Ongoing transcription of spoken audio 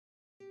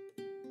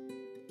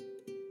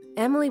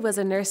Emily was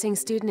a nursing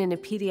student in a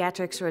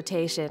pediatrics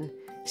rotation.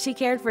 She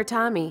cared for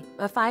Tommy,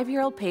 a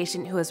 5-year-old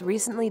patient who was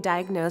recently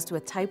diagnosed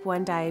with type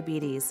 1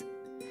 diabetes.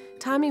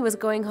 Tommy was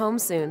going home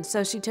soon,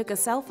 so she took a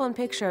cell phone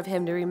picture of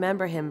him to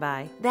remember him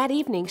by. That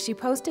evening, she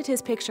posted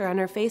his picture on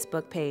her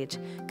Facebook page,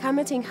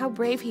 commenting how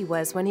brave he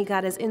was when he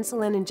got his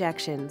insulin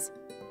injections.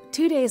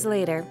 2 days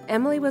later,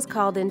 Emily was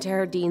called into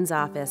her dean's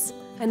office.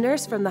 A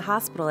nurse from the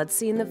hospital had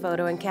seen the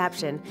photo and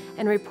caption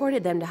and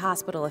reported them to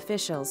hospital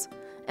officials.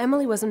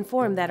 Emily was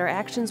informed that her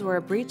actions were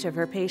a breach of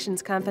her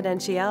patient's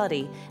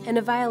confidentiality and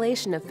a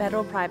violation of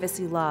federal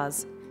privacy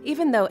laws.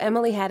 Even though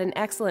Emily had an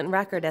excellent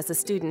record as a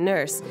student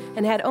nurse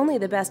and had only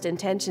the best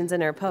intentions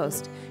in her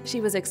post,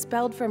 she was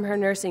expelled from her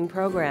nursing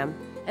program,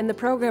 and the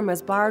program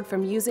was barred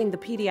from using the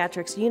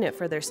pediatrics unit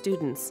for their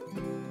students.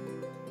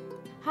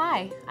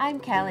 Hi, I'm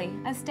Kelly,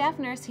 a staff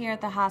nurse here at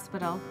the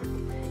hospital.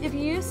 If you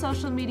use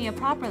social media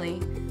properly,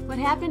 what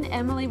happened to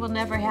Emily will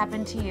never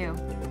happen to you.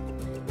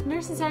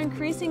 Nurses are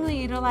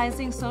increasingly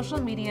utilizing social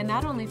media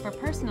not only for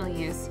personal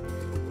use,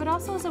 but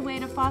also as a way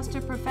to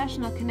foster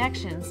professional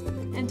connections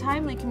and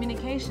timely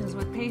communications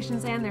with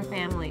patients and their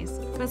families.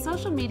 But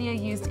social media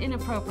used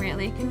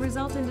inappropriately can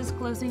result in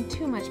disclosing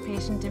too much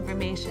patient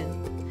information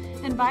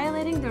and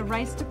violating the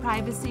rights to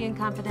privacy and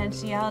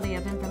confidentiality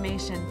of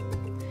information.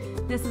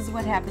 This is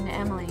what happened to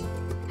Emily.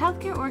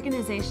 Healthcare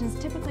organizations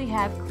typically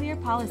have clear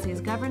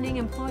policies governing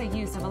employee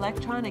use of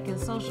electronic and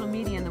social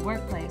media in the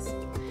workplace.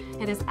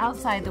 It is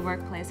outside the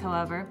workplace,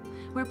 however,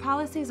 where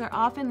policies are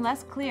often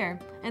less clear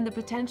and the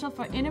potential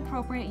for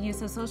inappropriate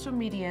use of social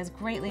media is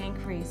greatly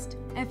increased.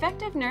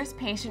 Effective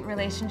nurse-patient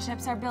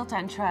relationships are built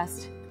on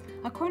trust.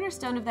 A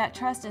cornerstone of that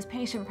trust is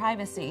patient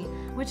privacy,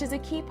 which is a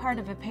key part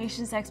of a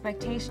patient's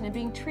expectation of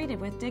being treated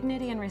with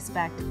dignity and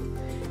respect.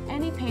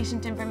 Any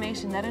patient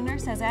information that a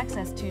nurse has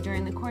access to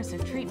during the course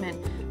of treatment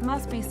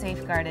must be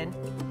safeguarded.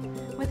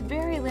 With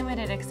very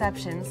limited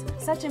exceptions,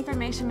 such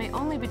information may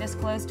only be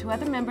disclosed to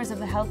other members of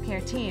the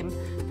healthcare team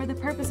for the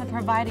purpose of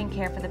providing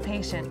care for the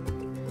patient.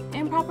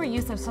 Improper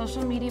use of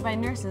social media by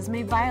nurses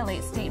may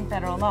violate state and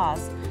federal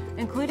laws,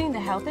 including the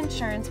Health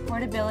Insurance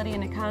Portability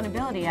and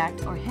Accountability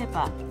Act, or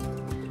HIPAA,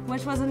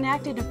 which was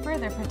enacted to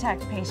further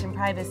protect patient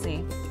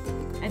privacy.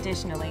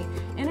 Additionally,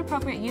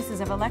 inappropriate uses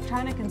of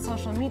electronic and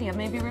social media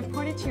may be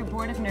reported to your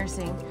Board of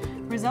Nursing,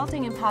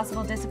 resulting in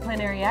possible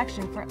disciplinary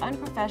action for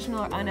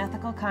unprofessional or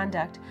unethical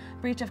conduct,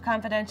 breach of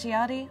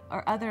confidentiality,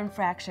 or other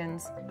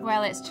infractions.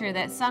 While it's true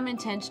that some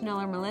intentional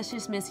or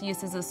malicious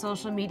misuses of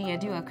social media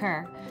do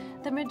occur,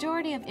 the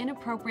majority of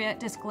inappropriate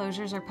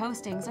disclosures or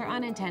postings are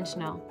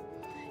unintentional.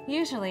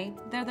 Usually,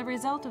 they're the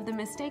result of the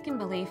mistaken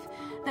belief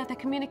that the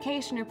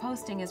communication or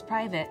posting is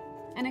private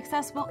and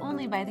accessible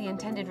only by the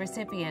intended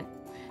recipient,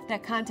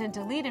 that content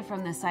deleted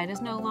from the site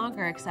is no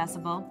longer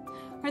accessible,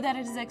 or that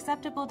it is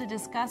acceptable to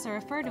discuss or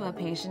refer to a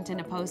patient in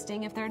a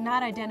posting if they're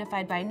not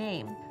identified by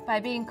name. By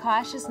being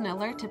cautious and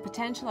alert to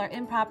potential or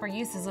improper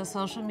uses of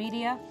social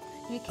media,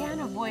 you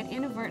can avoid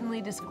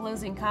inadvertently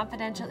disclosing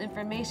confidential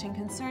information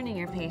concerning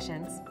your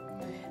patients.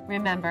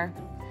 Remember,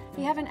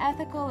 you have an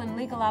ethical and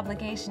legal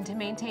obligation to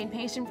maintain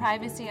patient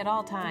privacy at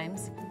all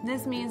times.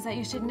 This means that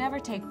you should never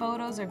take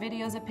photos or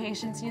videos of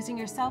patients using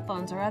your cell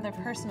phones or other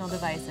personal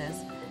devices.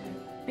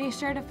 Be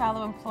sure to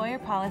follow employer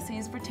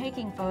policies for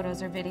taking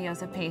photos or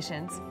videos of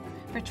patients,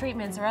 for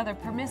treatments or other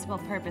permissible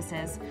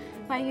purposes,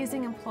 by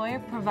using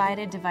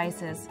employer-provided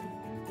devices.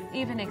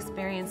 Even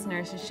experienced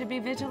nurses should be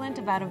vigilant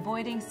about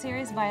avoiding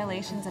serious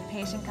violations of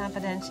patient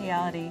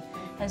confidentiality,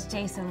 as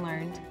Jason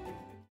learned.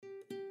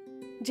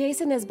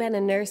 Jason has been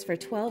a nurse for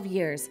 12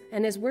 years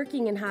and is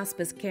working in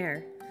hospice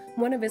care.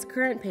 One of his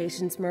current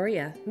patients,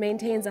 Maria,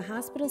 maintains a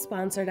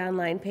hospital-sponsored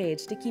online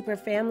page to keep her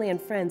family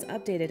and friends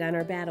updated on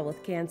her battle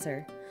with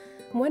cancer.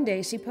 One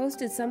day, she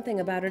posted something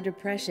about her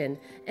depression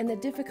and the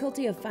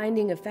difficulty of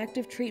finding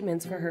effective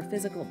treatments for her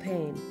physical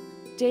pain.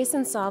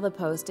 Jason saw the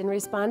post and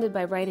responded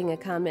by writing a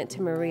comment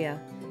to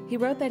Maria. He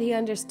wrote that he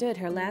understood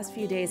her last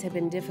few days had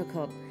been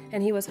difficult,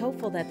 and he was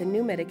hopeful that the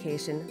new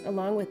medication,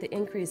 along with the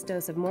increased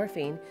dose of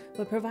morphine,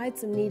 would provide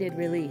some needed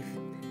relief.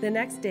 The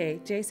next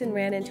day, Jason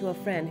ran into a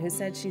friend who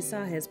said she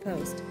saw his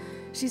post.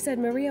 She said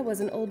Maria was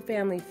an old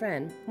family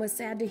friend, was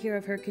sad to hear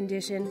of her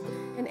condition,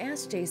 and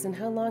asked Jason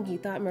how long he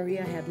thought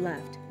Maria had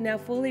left. Now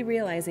fully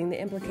realizing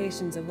the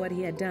implications of what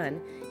he had done,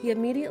 he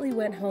immediately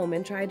went home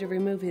and tried to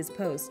remove his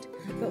post,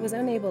 but was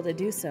unable to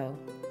do so.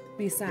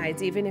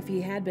 Besides, even if he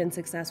had been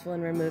successful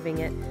in removing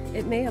it,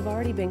 it may have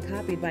already been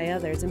copied by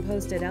others and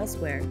posted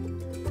elsewhere.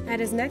 At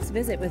his next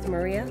visit with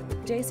Maria,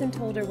 Jason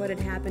told her what had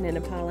happened and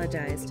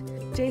apologized.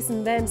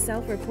 Jason then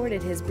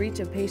self-reported his breach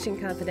of patient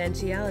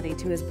confidentiality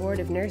to his Board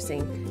of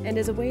Nursing and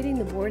is awaiting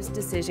the board's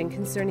decision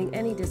concerning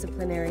any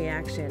disciplinary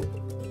action.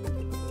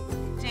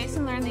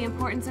 Jason learned the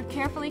importance of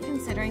carefully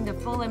considering the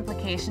full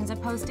implications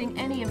of posting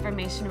any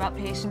information about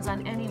patients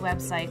on any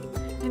website,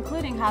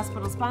 including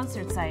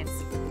hospital-sponsored sites.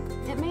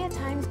 It may at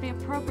times be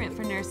appropriate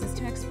for nurses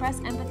to express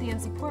empathy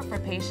and support for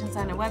patients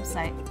on a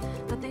website,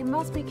 but they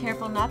must be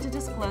careful not to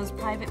disclose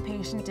private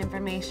patient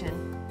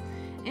information.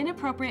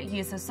 Inappropriate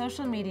use of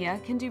social media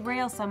can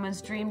derail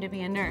someone's dream to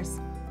be a nurse,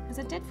 as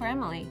it did for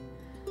Emily.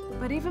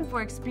 But even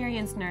for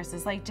experienced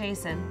nurses like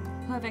Jason,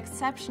 who have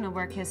exceptional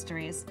work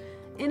histories,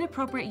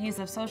 inappropriate use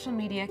of social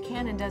media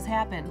can and does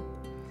happen.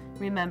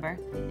 Remember,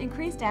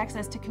 increased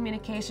access to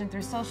communication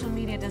through social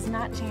media does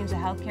not change a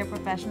healthcare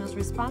professional's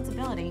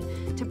responsibility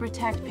to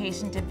protect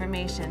patient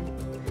information.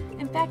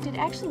 In fact, it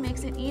actually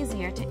makes it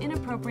easier to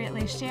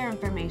inappropriately share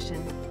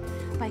information.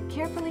 By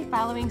carefully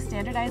following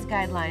standardized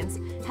guidelines,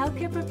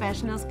 healthcare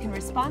professionals can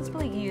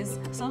responsibly use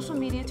social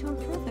media to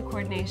improve the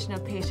coordination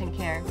of patient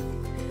care.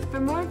 For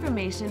more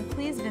information,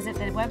 please visit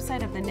the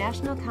website of the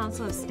National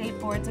Council of State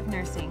Boards of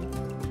Nursing.